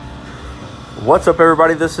What's up,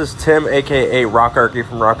 everybody? This is Tim, aka RockArchy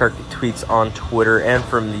from RockArchy Tweets on Twitter and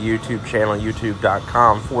from the YouTube channel,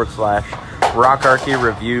 youtube.com/RockArchy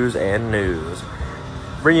Reviews and News.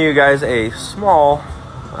 Bringing you guys a small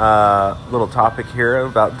little topic here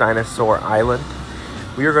about Dinosaur Island.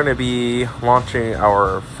 We are going to be launching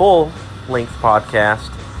our full-length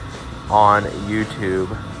podcast on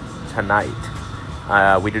YouTube tonight.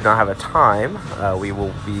 We do not have a time. We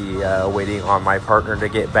will be waiting on my partner to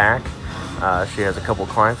get back. She has a couple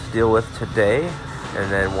clients to deal with today,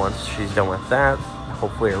 and then once she's done with that,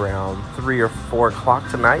 hopefully around 3 or 4 o'clock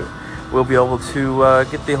tonight, we'll be able to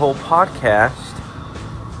get the whole podcast,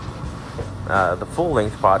 the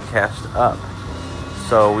full-length podcast up.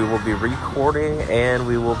 So we will be recording and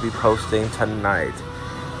we will be posting tonight.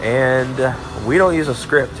 And we don't use a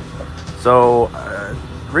script. So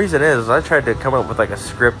reason is I tried to come up with like a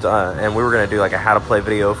script, and we were going to do like a how to play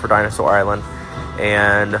video for Dinosaur Island,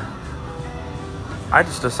 and I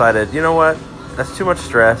just decided, you know what, that's too much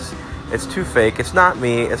stress, it's too fake, it's not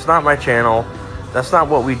me, it's not my channel, that's not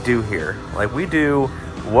what we do here. Like, we do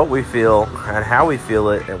what we feel, and how we feel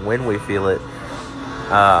it, and when we feel it,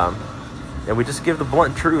 and we just give the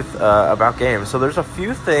blunt truth about games. So there's a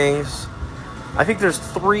few things, I think there's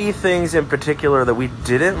 3 things in particular that we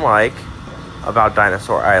didn't like about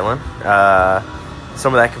Dinosaur Island.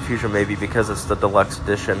 Some of that confusion may be because it's the deluxe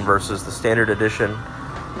edition versus the standard edition.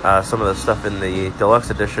 Some of the stuff in the deluxe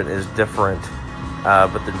edition is different,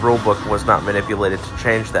 but the rulebook was not manipulated to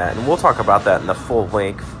change that. And we'll talk about that in the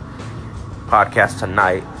full-length podcast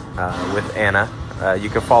tonight with Anna. You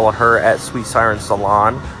can follow her at Sweet Siren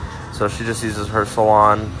Salon. So she just uses her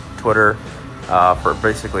salon Twitter for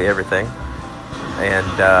basically everything.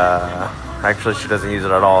 And actually, she doesn't use it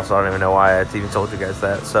at all, so I don't even know why I even told you guys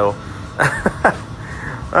that. So,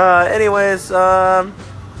 anyways,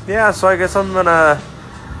 yeah, so I guess I'm going to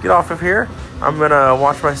get off of here. I'm gonna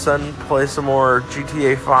watch my son play some more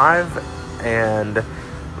GTA 5, and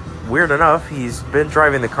weird enough, he's been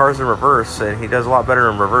driving the cars in reverse, and he does a lot better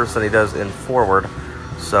in reverse than he does in forward.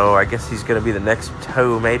 So I guess he's gonna be the next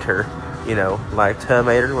Tow Mater, you know, like Tow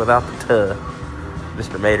Mater without the Tuh,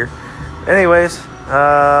 Mr. Mater. Anyways,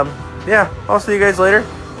 yeah, I'll see you guys later.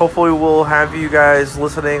 Hopefully we'll have you guys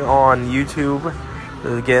listening on YouTube.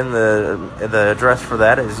 Again, the address for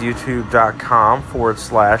that is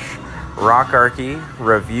youtube.com/RockArchy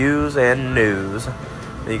Reviews and News.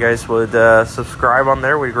 You guys would subscribe on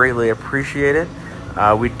there. We greatly appreciate it.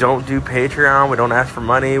 We don't do Patreon. We don't ask for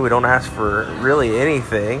money. We don't ask for really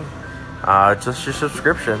anything. Just your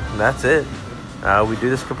subscription. That's it. We do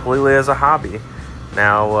this completely as a hobby.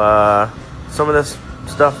 Now, some of this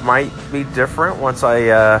stuff might be different once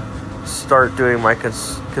I start doing my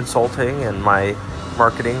consulting and my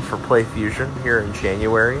marketing for Play Fusion here in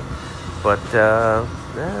January, but yeah,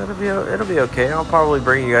 it'll be okay. I'll probably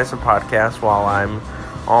bring you guys some podcasts while I'm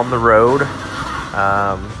on the road,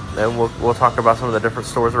 and we'll talk about some of the different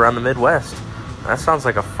stores around the Midwest. That sounds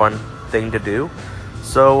like a fun thing to do.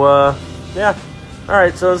 So yeah, all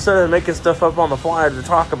right. So instead of making stuff up on the fly to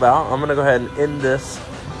talk about, I'm gonna go ahead and end this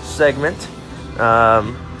segment.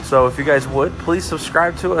 So if you guys would, please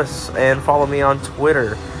subscribe to us and follow me on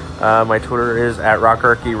Twitter. My Twitter is at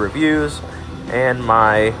RockArchy Reviews, and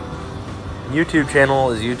my YouTube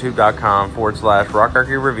channel is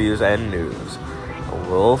youtube.com/RockArchy Reviews and News.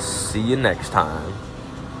 We'll see you next time.